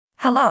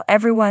Hello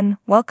everyone,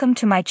 welcome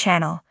to my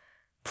channel.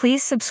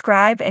 Please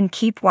subscribe and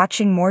keep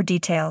watching more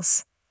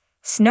details.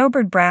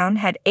 Snowbird Brown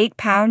had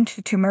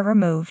 8-pound tumor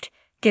removed,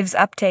 gives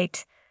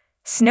update.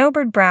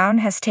 Snowbird Brown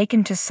has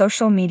taken to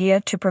social media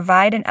to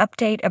provide an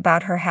update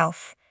about her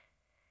health.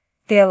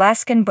 The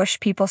Alaskan Bush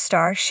People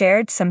star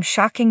shared some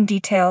shocking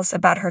details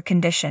about her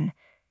condition.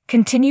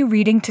 Continue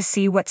reading to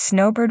see what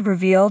Snowbird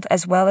revealed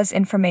as well as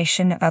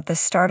information about the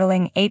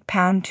startling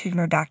 8-pound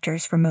tumor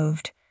doctors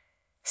removed.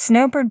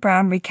 Snowbird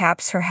Brown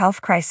recaps her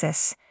health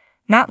crisis.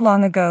 Not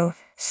long ago,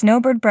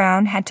 Snowbird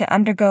Brown had to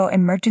undergo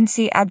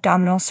emergency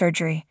abdominal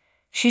surgery.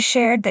 She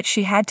shared that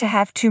she had to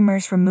have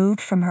tumors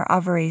removed from her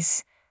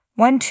ovaries.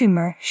 One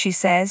tumor, she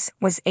says,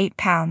 was 8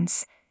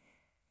 pounds.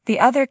 The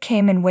other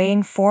came in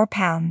weighing 4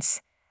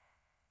 pounds.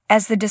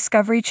 As the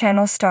Discovery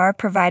Channel star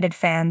provided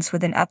fans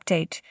with an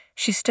update,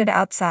 she stood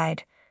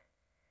outside.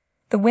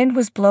 The wind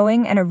was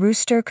blowing and a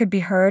rooster could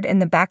be heard in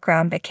the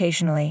background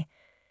occasionally.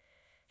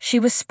 She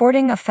was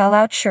sporting a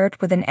fell-out shirt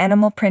with an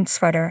animal print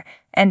sweater,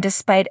 and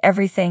despite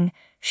everything,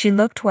 she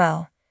looked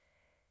well.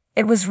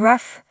 It was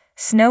rough,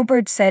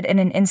 Snowbird said in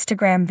an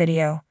Instagram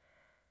video.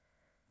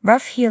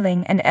 Rough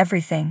healing and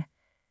everything.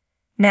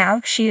 Now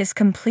she is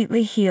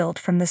completely healed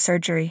from the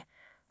surgery.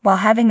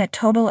 While having a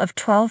total of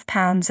 12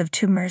 pounds of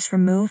tumors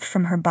removed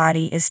from her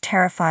body is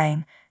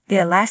terrifying, the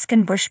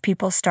Alaskan Bush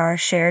People star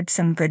shared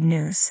some good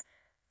news.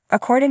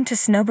 According to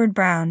Snowbird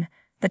Brown,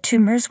 the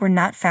tumors were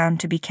not found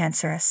to be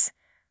cancerous.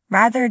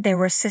 Rather, they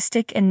were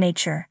cystic in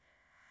nature.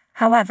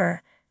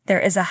 However, there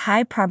is a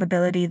high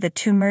probability the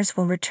tumors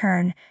will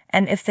return,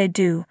 and if they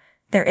do,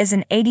 there is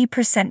an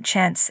 80%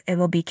 chance it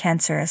will be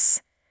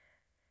cancerous.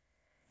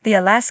 The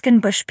Alaskan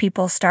Bush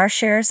People star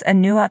shares a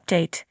new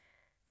update.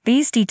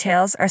 These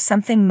details are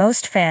something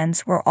most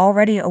fans were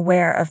already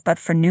aware of, but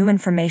for new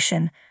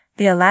information,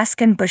 the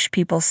Alaskan Bush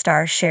People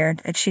star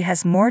shared that she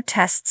has more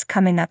tests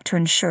coming up to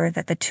ensure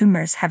that the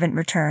tumors haven't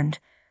returned.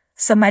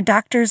 So my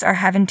doctors are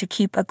having to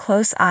keep a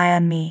close eye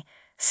on me,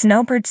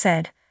 Snowbird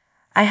said.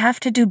 I have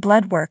to do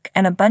blood work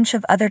and a bunch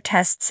of other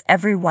tests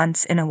every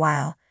once in a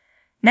while.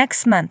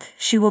 Next month,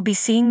 she will be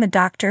seeing the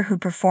doctor who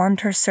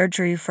performed her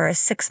surgery for a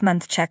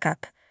 6-month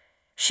checkup.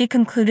 She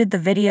concluded the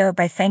video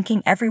by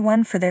thanking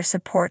everyone for their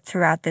support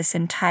throughout this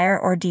entire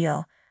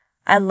ordeal.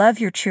 I love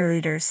your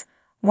cheerleaders,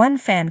 one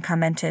fan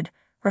commented,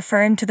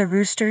 referring to the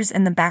roosters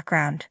in the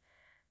background.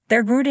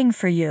 They're rooting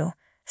for you,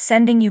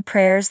 sending you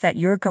prayers that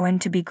you're going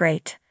to be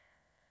great.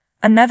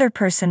 Another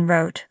person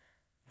wrote,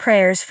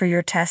 prayers for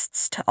your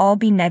tests to all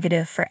be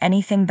negative for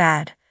anything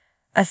bad.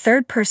 A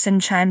third person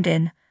chimed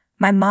in,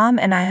 my mom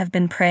and I have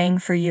been praying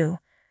for you.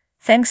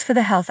 Thanks for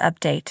the health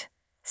update.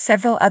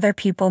 Several other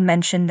people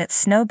mentioned that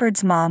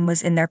Snowbird's mom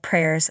was in their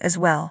prayers as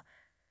well.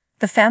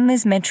 The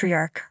family's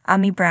matriarch,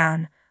 Ami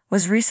Brown,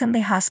 was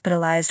recently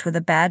hospitalized with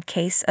a bad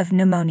case of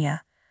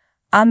pneumonia.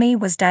 Ami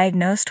was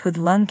diagnosed with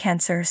lung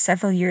cancer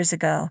several years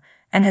ago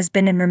and has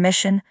been in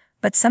remission,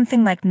 but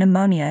something like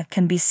pneumonia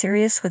can be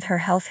serious with her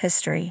health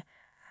history.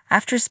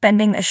 After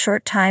spending a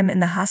short time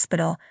in the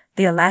hospital,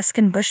 the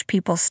Alaskan Bush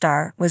People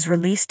star was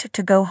released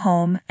to go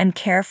home and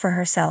care for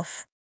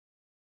herself.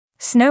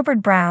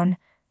 Snowbird Brown,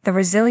 the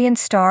resilient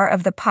star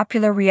of the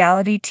popular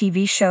reality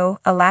TV show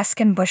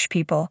Alaskan Bush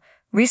People,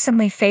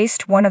 recently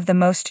faced one of the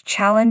most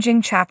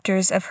challenging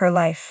chapters of her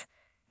life.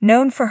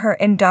 Known for her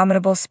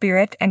indomitable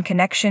spirit and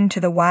connection to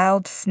the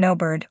wild,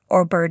 Snowbird,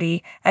 or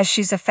Birdie, as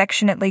she's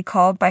affectionately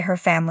called by her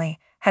family,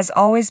 has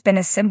always been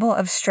a symbol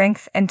of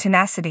strength and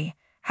tenacity.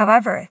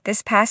 However,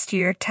 this past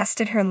year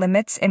tested her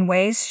limits in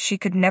ways she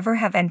could never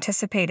have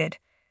anticipated.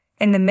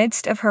 In the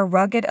midst of her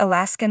rugged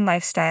Alaskan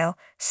lifestyle,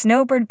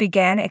 Snowbird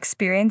began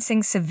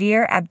experiencing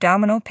severe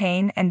abdominal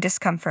pain and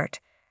discomfort.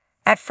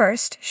 At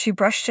first, she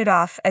brushed it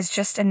off as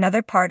just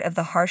another part of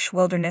the harsh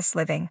wilderness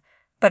living,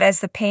 but as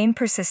the pain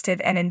persisted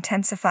and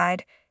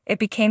intensified, it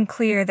became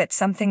clear that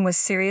something was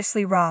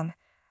seriously wrong.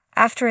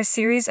 After a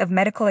series of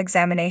medical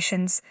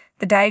examinations,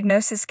 the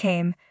diagnosis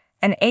came: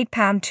 an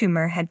 8-pound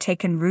tumor had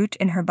taken root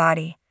in her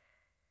body.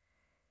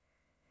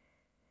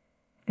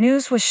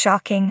 News was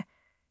shocking,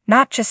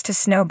 not just to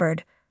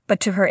Snowbird, but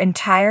to her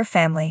entire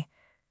family.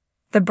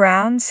 The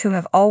Browns, who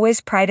have always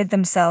prided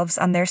themselves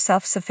on their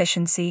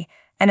self-sufficiency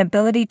and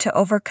ability to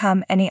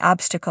overcome any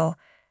obstacle,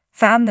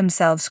 found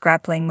themselves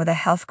grappling with a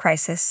health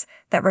crisis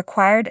that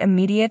required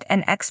immediate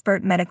and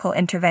expert medical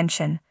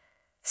intervention.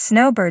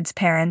 Snowbird's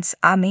parents,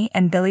 Ami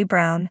and Billy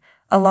Brown,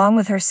 along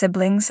with her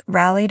siblings,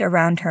 rallied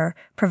around her,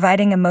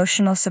 providing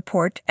emotional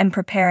support and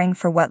preparing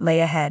for what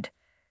lay ahead.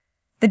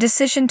 The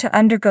decision to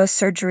undergo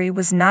surgery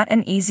was not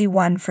an easy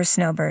one for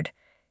Snowbird.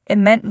 It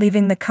meant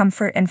leaving the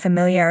comfort and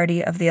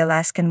familiarity of the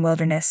Alaskan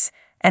wilderness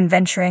and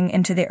venturing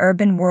into the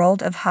urban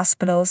world of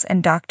hospitals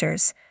and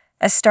doctors,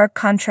 a stark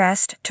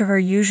contrast to her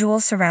usual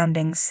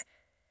surroundings.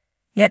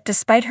 Yet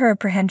despite her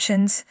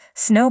apprehensions,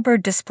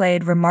 Snowbird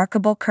displayed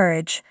remarkable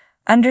courage,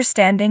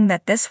 understanding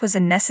that this was a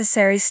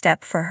necessary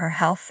step for her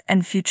health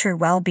and future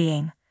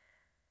well-being.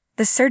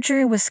 The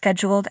surgery was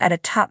scheduled at a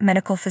top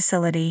medical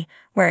facility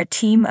where a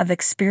team of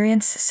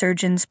experienced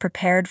surgeons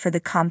prepared for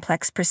the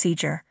complex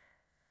procedure.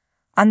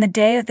 On the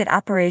day of the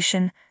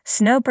operation,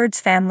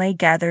 Snowbird's family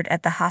gathered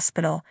at the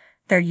hospital,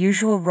 their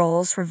usual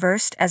roles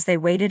reversed as they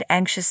waited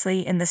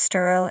anxiously in the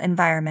sterile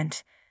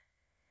environment.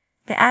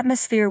 The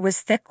atmosphere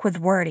was thick with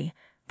worry,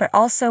 but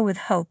also with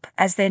hope,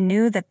 as they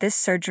knew that this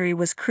surgery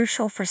was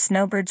crucial for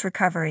Snowbird's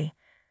recovery.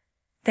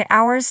 The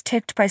hours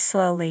ticked by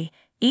slowly,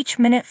 each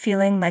minute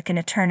feeling like an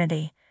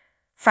eternity.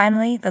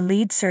 Finally, the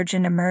lead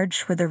surgeon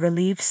emerged with a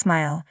relieved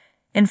smile,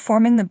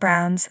 informing the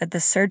Browns that the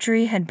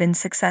surgery had been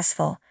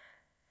successful.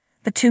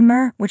 The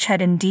tumor, which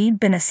had indeed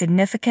been a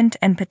significant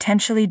and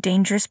potentially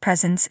dangerous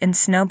presence in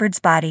Snowbird's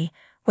body,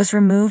 was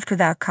removed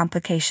without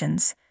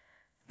complications.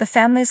 The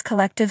family's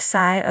collective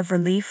sigh of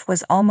relief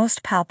was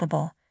almost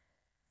palpable.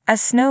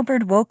 As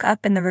Snowbird woke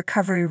up in the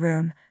recovery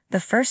room, the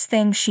first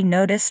thing she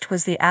noticed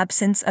was the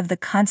absence of the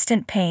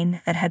constant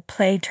pain that had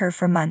plagued her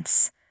for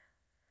months.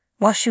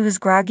 While she was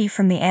groggy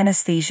from the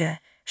anesthesia,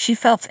 she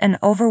felt an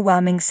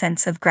overwhelming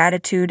sense of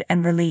gratitude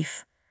and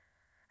relief.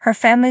 Her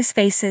family's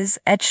faces,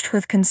 etched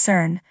with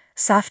concern,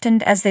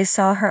 softened as they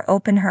saw her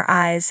open her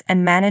eyes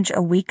and manage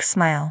a weak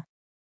smile.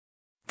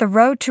 The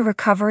road to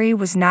recovery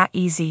was not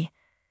easy.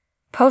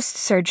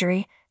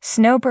 Post-surgery,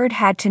 Snowbird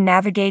had to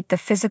navigate the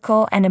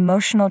physical and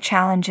emotional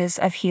challenges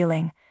of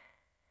healing.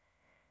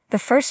 The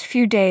first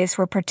few days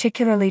were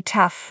particularly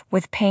tough,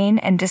 with pain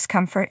and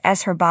discomfort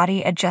as her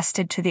body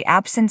adjusted to the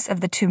absence of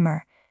the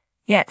tumor.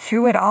 Yet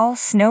through it all,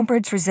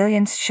 Snowbird's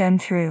resilience shone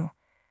through.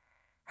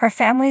 Her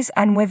family's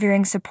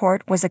unwavering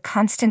support was a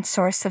constant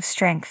source of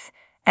strength,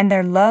 and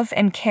their love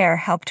and care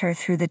helped her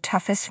through the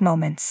toughest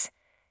moments.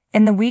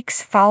 In the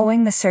weeks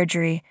following the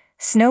surgery,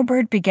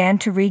 Snowbird began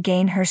to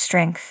regain her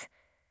strength.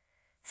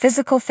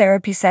 Physical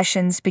therapy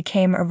sessions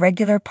became a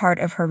regular part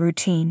of her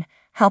routine,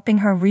 helping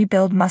her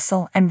rebuild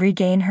muscle and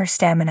regain her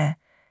stamina.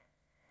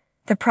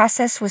 The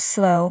process was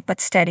slow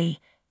but steady,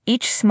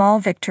 each small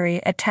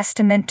victory a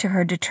testament to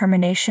her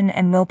determination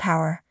and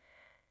willpower.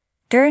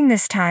 During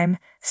this time,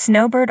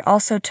 Snowbird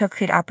also took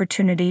the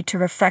opportunity to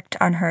reflect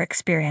on her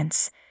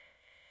experience.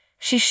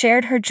 She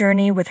shared her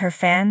journey with her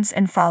fans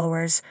and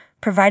followers,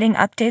 providing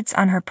updates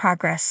on her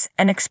progress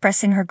and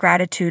expressing her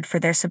gratitude for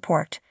their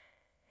support.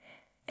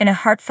 In a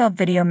heartfelt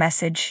video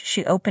message,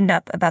 she opened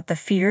up about the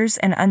fears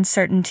and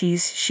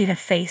uncertainties she had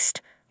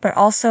faced, but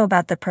also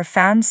about the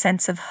profound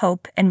sense of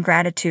hope and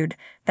gratitude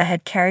that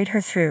had carried her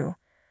through.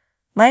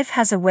 "Life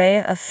has a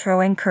way of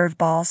throwing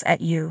curveballs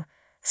at you,"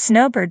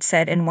 Snowbird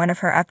said in one of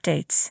her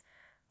updates.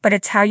 "But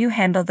it's how you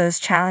handle those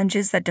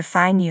challenges that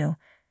define you.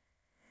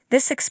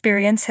 This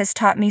experience has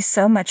taught me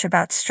so much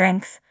about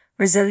strength,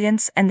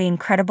 resilience, and the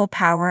incredible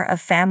power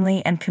of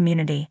family and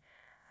community.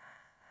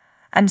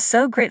 I'm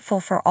so grateful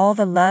for all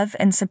the love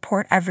and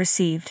support I've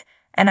received,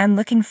 and I'm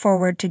looking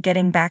forward to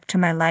getting back to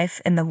my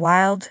life in the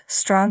wild,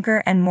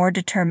 stronger and more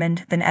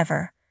determined than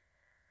ever."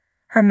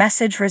 Her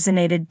message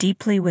resonated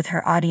deeply with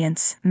her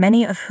audience,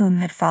 many of whom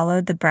had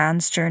followed the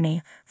Browns'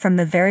 journey from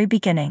the very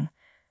beginning.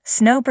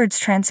 Snowbird's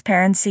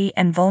transparency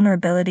and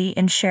vulnerability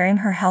in sharing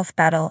her health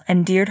battle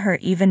endeared her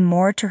even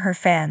more to her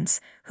fans,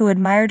 who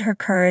admired her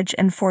courage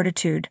and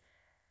fortitude.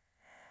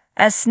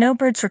 As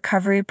Snowbird's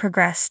recovery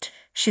progressed,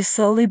 she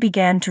slowly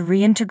began to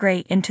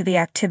reintegrate into the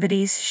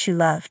activities she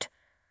loved.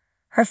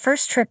 Her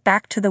first trip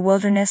back to the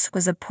wilderness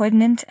was a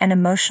poignant and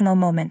emotional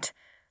moment.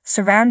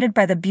 Surrounded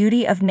by the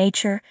beauty of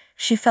nature,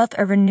 she felt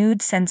a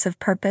renewed sense of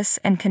purpose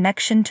and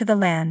connection to the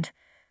land.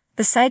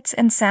 The sights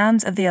and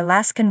sounds of the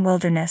Alaskan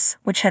wilderness,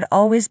 which had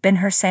always been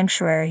her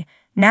sanctuary,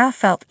 now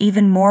felt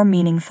even more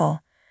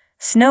meaningful.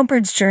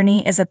 Snowbird's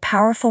journey is a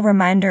powerful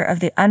reminder of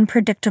the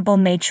unpredictable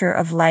nature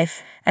of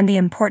life and the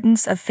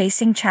importance of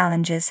facing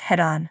challenges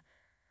head-on.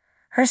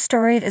 Her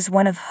story is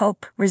one of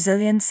hope,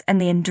 resilience,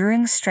 and the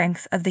enduring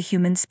strength of the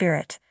human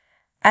spirit.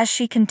 As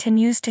she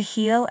continues to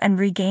heal and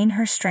regain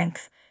her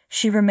strength,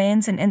 she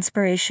remains an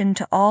inspiration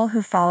to all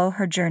who follow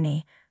her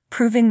journey,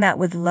 proving that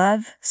with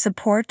love,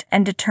 support,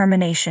 and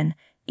determination,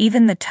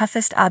 even the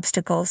toughest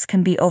obstacles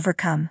can be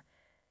overcome.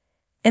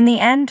 In the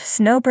end,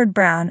 Snowbird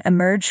Brown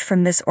emerged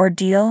from this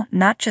ordeal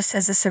not just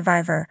as a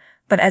survivor,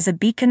 but as a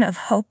beacon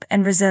of hope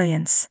and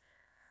resilience.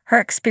 Her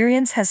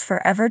experience has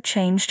forever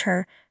changed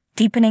her,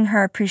 deepening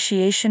her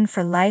appreciation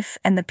for life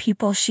and the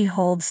people she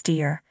holds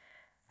dear.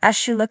 As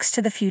she looks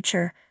to the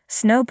future,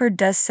 Snowbird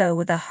does so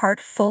with a heart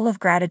full of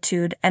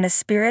gratitude and a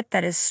spirit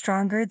that is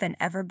stronger than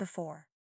ever before.